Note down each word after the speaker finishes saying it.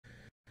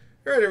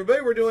All right, everybody,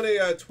 we're doing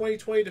a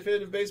 2020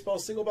 Definitive Baseball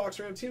Single Box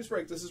Ram Teams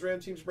break. This is Ram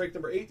Teams break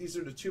number 8. These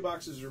are the 2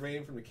 boxes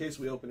remaining from the case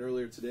we opened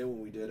earlier today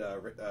when we did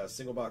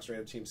Single Box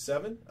Ram Team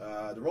 7.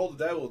 The roll of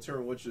the die will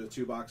determine which of the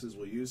 2 boxes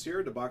we'll use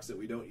here. The box that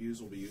we don't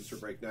use will be used for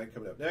break 9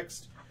 coming up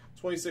next.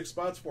 26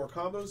 spots, 4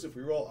 combos. If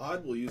we roll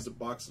odd, we'll use the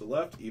box to the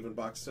left, even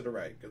box to the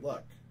right. Good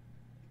luck.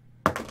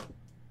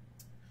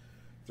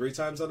 3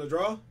 times on the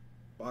draw,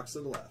 box to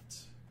the left.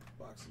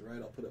 Box to the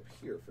right I'll put up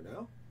here for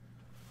now.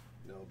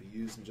 And I'll be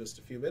used in just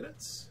a few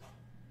minutes.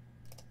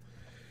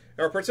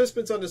 Our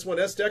participants on this one,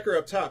 S. Decker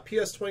up top,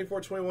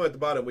 PS2421 at the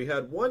bottom. We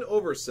had one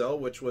oversell,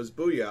 which was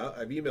Booyah.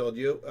 I've emailed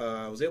you.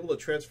 I was able to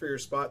transfer your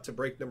spot to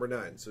break number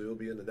 9, so you'll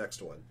be in the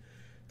next one.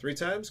 3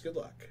 times, good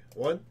luck.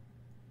 1,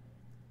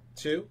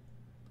 2,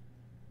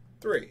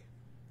 3.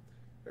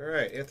 All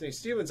right, Anthony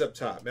Stevens up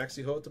top,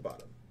 Maxie Ho at the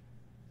bottom.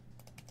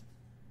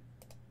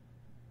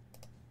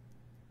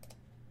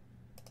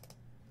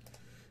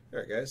 All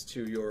right, guys,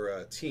 to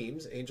your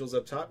teams. Angels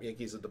up top,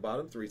 Yankees at the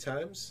bottom, 3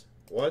 times.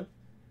 1,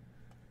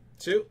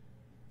 2,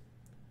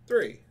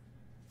 3.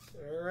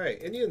 All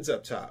right, Indians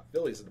up top,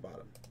 Phillies at the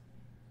bottom.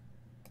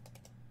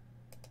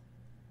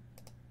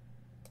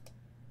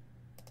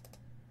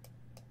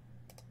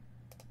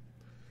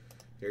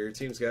 Here are your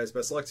teams, guys.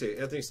 Best of luck to you.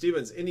 Anthony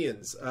Stevens,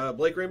 Indians.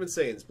 Blake Raymond,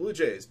 Saints. Blue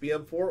Jays.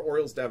 BM4,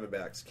 Orioles,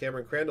 Diamondbacks.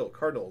 Cameron Crandall,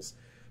 Cardinals.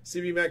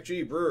 CB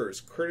MacG,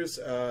 Brewers. Curtis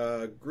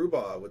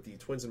Grubaugh with the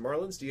Twins and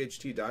Marlins.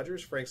 DHT,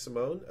 Dodgers. Frank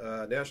Simone,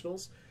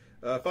 Nationals.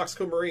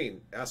 Foxco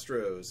Marine,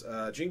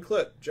 Astros. Gene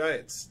Clip,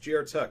 Giants.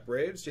 GR Tuck,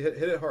 Braves.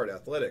 Hit It Hard,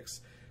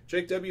 Athletics.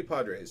 Jake W,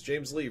 Padres.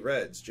 James Lee,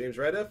 Reds. James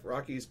Radeff,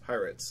 Rockies,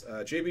 Pirates.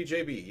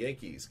 JBJB,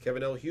 Yankees.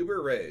 Kevin L,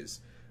 Huber,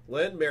 Rays.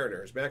 Len,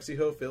 Mariners. Maxie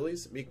Ho,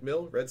 Phillies. Meek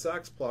Mill, Red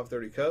Sox. Plav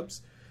 30,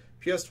 Cubs.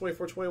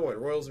 PS2421,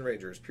 Royals and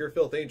Rangers. Pure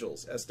Filth,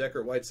 Angels. S.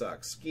 Decker, White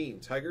Sox.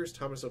 Skeen, Tigers.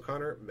 Thomas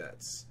O'Connor,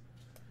 Mets.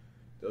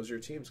 Those are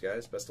your teams,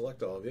 guys. Best of luck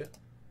to all of you.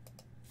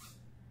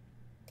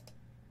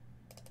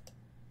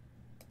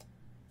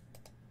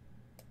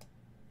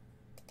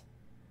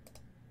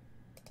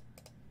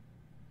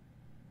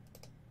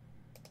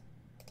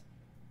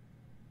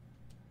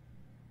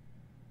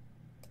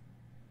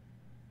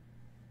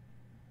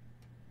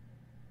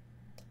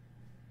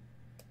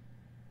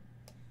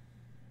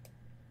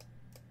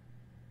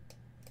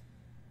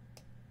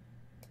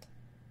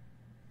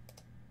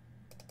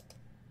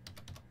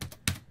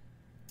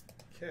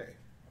 Okay.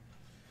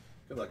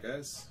 Good luck,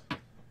 guys.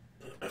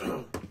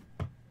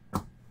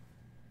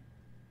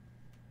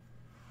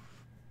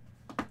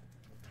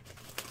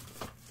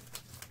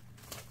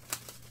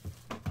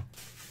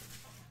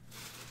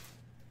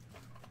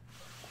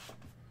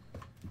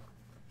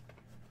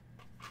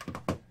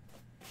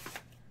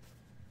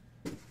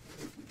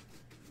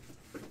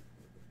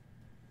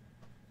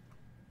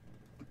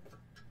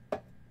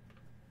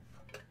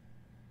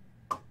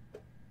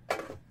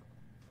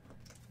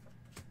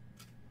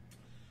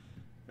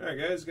 All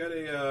right, guys, got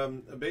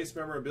a base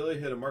memorabilia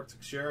hit of Mark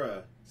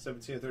Teixeira,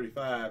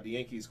 1735. The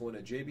Yankees going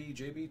to JB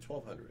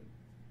 1200.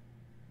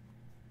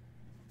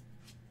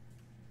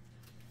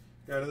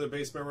 Got another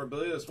base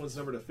memorabilia. This one's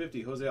numbered to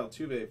 50. Jose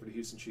Altuve for the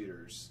Houston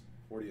Cheaters.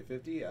 40 of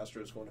 50.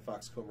 Astros going to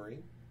Foxco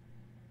Marine.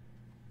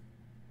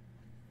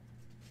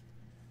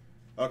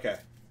 Okay.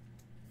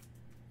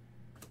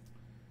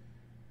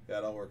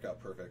 That'll work out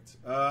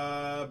perfect.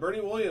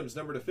 Bernie Williams,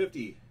 number to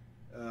 50.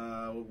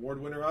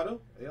 Award winner auto,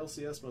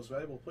 ALCS Most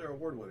Valuable Player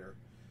Award winner,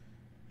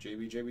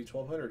 JB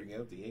 1200 again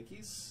with the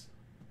Yankees.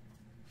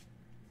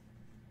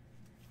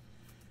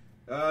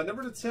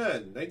 Number to 10,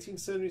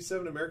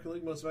 1977 American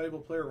League Most Valuable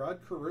Player Rod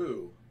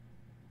Carew,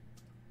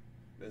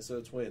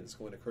 Minnesota Twins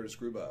going to Curtis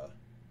Grubaugh.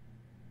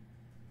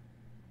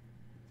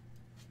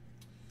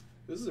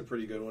 This is a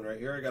pretty good one right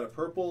here. I got a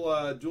purple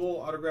dual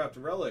autographed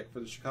relic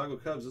for the Chicago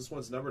Cubs. This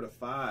one's number to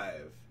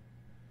 5.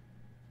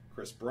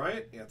 Chris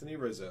Bryant, Anthony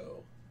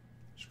Rizzo.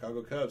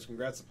 Chicago Cubs,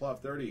 congrats to Plav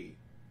 30.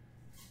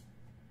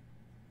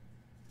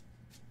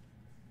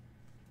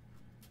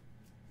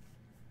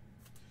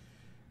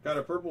 Got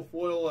a purple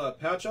foil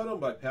patch on them.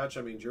 By patch,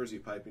 I mean jersey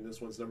piping. This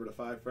one's number to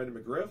 5, Brendan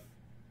McGriff.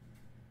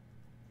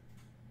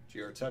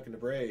 GR Tuck and the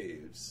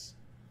Braves.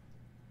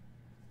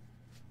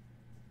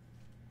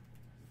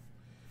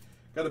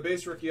 Got a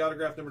base rookie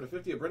autograph number to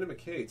 50 of Brendan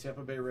McKay,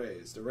 Tampa Bay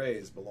Rays. The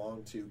Rays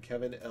belong to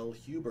Kevin L.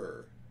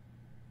 Huber.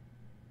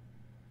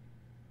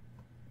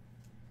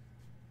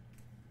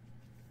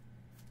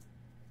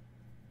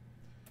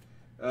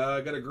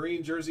 Got a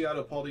green jersey out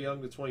of Paul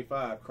DeYoung to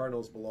 25.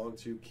 Cardinals belong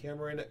to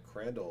Cameron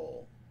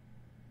Crandall.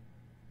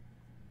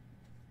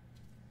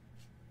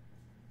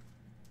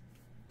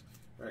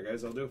 All right,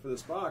 guys, I'll do it for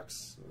this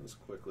box. Let's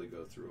quickly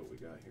go through what we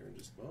got here in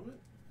just a moment.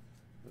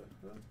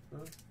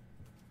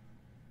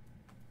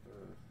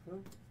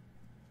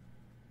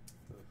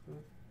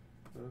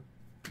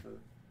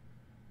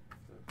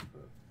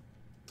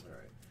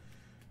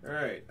 All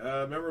right.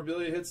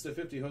 Memorabilia hits to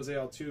 50, Jose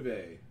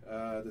Altuve.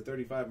 The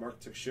 35, Mark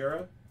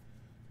Teixeira.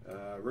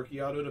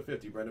 Rookie auto to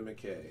 50, Brendan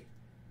McKay.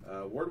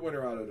 Award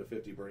winner auto to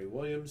 50, Bernie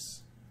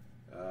Williams.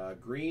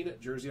 Green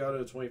jersey auto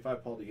to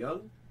 25, Paul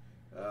DeYoung.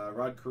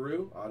 Rod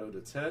Carew auto to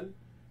 10.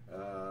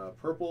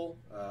 Purple,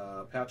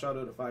 patch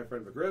auto to 5,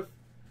 Fred McGriff.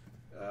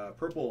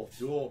 Purple,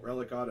 dual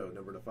relic auto,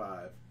 number to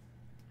 5,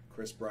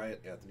 Chris Bryant,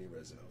 Anthony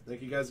Rizzo.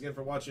 Thank you guys again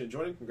for watching and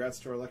joining. Congrats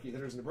to our lucky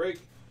hitters in the break.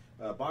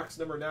 Box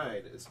number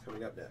 9 is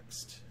coming up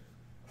next.